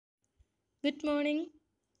Good morning.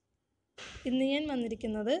 ഇന്ന് ഞാൻ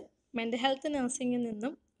വന്നിരിക്കുന്നത് മെൻ്റൽ ഹെൽത്ത് നഴ്സിംഗിൽ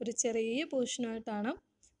നിന്നും ഒരു ചെറിയ പോർഷനായിട്ടാണ്.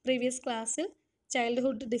 പ്രീവിയസ് ക്ലാസ്സിൽ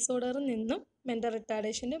ചൈൽഡ്ഹുഡ് ഡിസോർഡറിൽ നിന്നും മെൻ്റൽ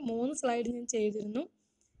റിട്ടാർഡേഷൻ്റെ 3 സ്ലൈഡ് ഞാൻ ചെയ്തിരുന്നു.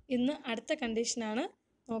 ഇന്ന് അടുത്ത കണ്ടീഷനാണ്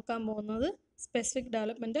നോക്കാൻ പോകുന്നത്, specific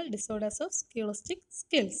developmental disorders of scholastic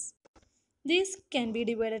skills. These can be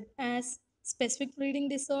divided as specific reading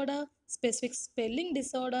disorder, specific spelling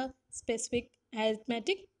disorder, specific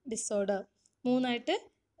arithmetic disorder. മൂന്നായിട്ട്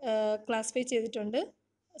ക്ലാസിഫൈ ചെയ്തിട്ടുണ്ട്.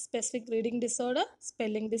 Specific reading disorder,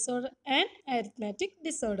 spelling disorder and arithmetic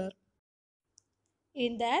disorder.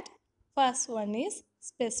 In that, first one is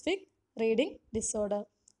specific reading disorder.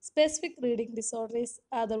 Specific reading disorder is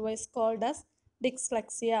otherwise called as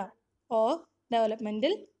dyslexia or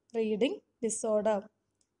developmental reading disorder.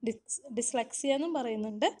 Dyslexia എന്നും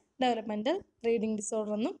പറയുന്നുണ്ട്, developmental reading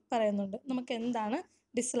disorder എന്നും പറയുന്നുണ്ട്. നമുക്ക് എന്താണ്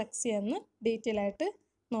dyslexia എന്ന് detail ആയിട്ട്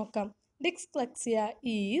നോക്കാം. Dyslexia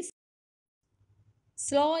is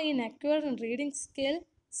slow in acquired reading skill,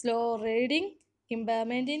 slow reading,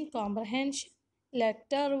 impairment in comprehension,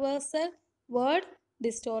 letter reversal, word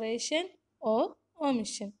ഡിസ്റ്റോറേഷൻ or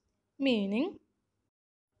omission. Meaning,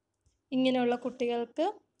 ഇങ്ങനെയുള്ള കുട്ടികൾക്ക്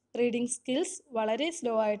റീഡിംഗ് സ്കിൽസ് വളരെ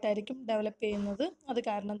സ്ലോ ആയിട്ടായിരിക്കും ഡെവലപ്പ് ചെയ്യുന്നത്. അത്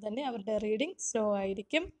കാരണം തന്നെ അവരുടെ റീഡിംഗ് സ്ലോ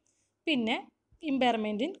ആയിരിക്കും. പിന്നെ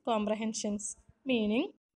impairment in കോംപ്രഹെൻഷൻസ്, meaning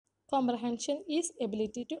comprehension is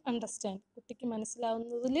ability to understand. കുട്ടിക്ക്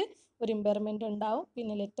മനസ്സിലാവുന്നതിൽ ഒരു ഇമ്പയർമെൻറ്റ് ഉണ്ടാവും.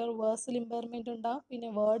 പിന്നെ ലെറ്റർ വേഴ്സിൽ ഇമ്പയർമെൻറ്റ് ഉണ്ടാവും.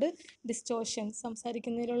 പിന്നെ വേർഡ് ഡിസ്റ്റോർഷൻ,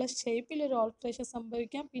 സംസാരിക്കുന്നതിലുള്ള ഷേപ്പിൽ ഒരു ഓൾട്രേഷൻ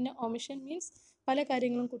സംഭവിക്കാം. പിന്നെ ഒമിഷൻ മീൻസ് പല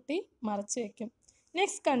കാര്യങ്ങളും കുട്ടി മറച്ചു വയ്ക്കും.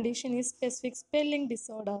 Next condition is specific spelling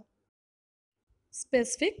disorder.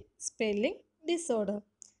 Specific spelling disorder.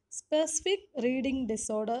 Specific reading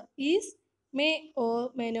disorder is may or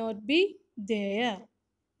may not be there.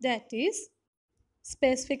 That is,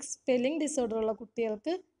 specific spelling disorder ഉള്ള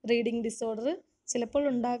കുട്ടികൾക്ക് റീഡിംഗ് ഡിസോർഡർ ചിലപ്പോൾ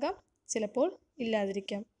ഉണ്ടാകാം, ചിലപ്പോൾ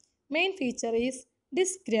ഇല്ലാതിരിക്കാം. Main feature is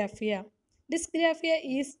dysgraphia. Dyscalculia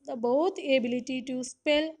is the both ability to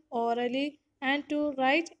spell orally and to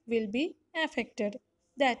write will be affected.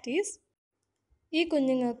 That is, ഈ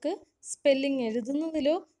കുഞ്ഞുങ്ങൾക്ക് spelling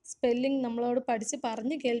എഴുതുന്നതിലോ spelling നമ്മളോട് പഠിച്ച്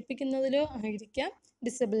പറഞ്ഞ് കേൾപ്പിക്കുന്നതിലോ ആയിരിക്കാം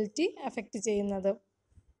ഡിസബിലിറ്റി അഫക്റ്റ് ചെയ്യുന്നത്.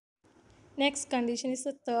 Next condition is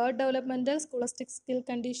the third developmental scholastic skill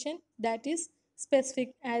condition, that is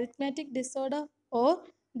specific arithmetic disorder or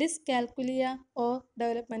dyscalculia or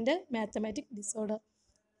developmental mathematic disorder.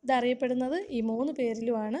 ഇതറിയപ്പെടുന്നത് ഈ 3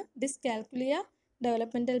 പേരിലുമാണ്: dyscalculia,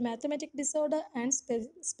 developmental mathematic disorder and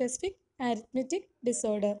specific arithmetic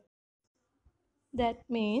disorder. That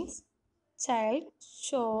means child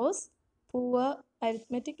shows poor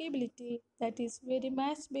arithmetic ability that is very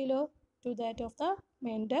much below to that of the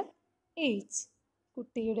mental age.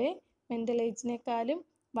 കുട്ടിയുടെ mental ഏജിനേക്കാളും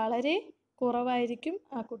വളരെ കുറവായിരിക്കും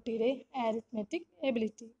ആ കുട്ടിയുടെ arithmetic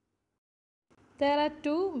ability. There are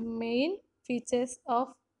 2 main features of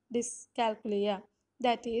dyscalculia.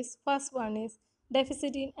 That is, first one is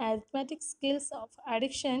deficit in arithmetic skills of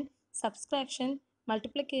addition, subtraction,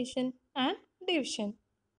 multiplication and division.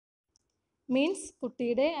 Means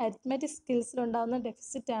കുട്ടിയുടെ arithmetic സ്കിൽസിലുണ്ടാകുന്ന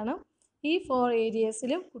ഡെഫിസിറ്റാണ്. ഈ 4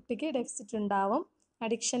 ഏരിയസിലും കുട്ടിക്ക് deficit ഉണ്ടാവും.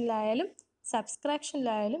 അഡിക്ഷനിലായാലും,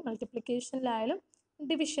 സബ്സ്ട്രാക്ഷനിലായാലും, മൾട്ടിപ്ലിക്കേഷനിലായാലും,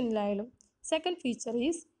 ഡിവിഷനിലായാലും. Second feature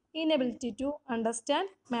is inability to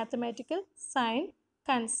understand mathematical sign,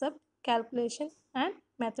 concept, calculation and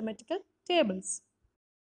mathematical tables.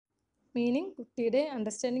 Meaning, കുട്ടിയുടെ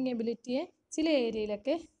understanding എബിലിറ്റിയെ ചില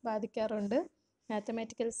ഏരിയയിലൊക്കെ ബാധിക്കാറുണ്ട്.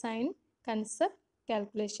 Mathematical sign, concept,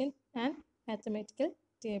 calculation and mathematical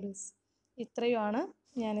tables. ഇത്രയുമാണ്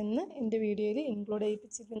ഞാനിന്ന് എൻ്റെ വീഡിയോയിൽ include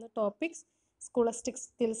ചെയ്യിപ്പിച്ചിരിക്കുന്ന topics. Scholastic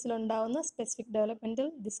സ്കിൽസിലുണ്ടാകുന്ന specific developmental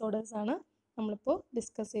disorders ആണ് നമ്മളിപ്പോൾ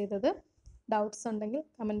ഡിസ്കസ് ചെയ്തത്. ഡൗട്ട്സ് ഉണ്ടെങ്കിൽ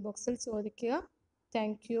കമൻറ്റ് ബോക്സിൽ ചോദിക്കുക.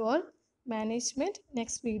 Thank you all. Management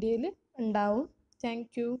next വീഡിയോയിൽ ഉണ്ടാവും.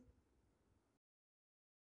 Thank you.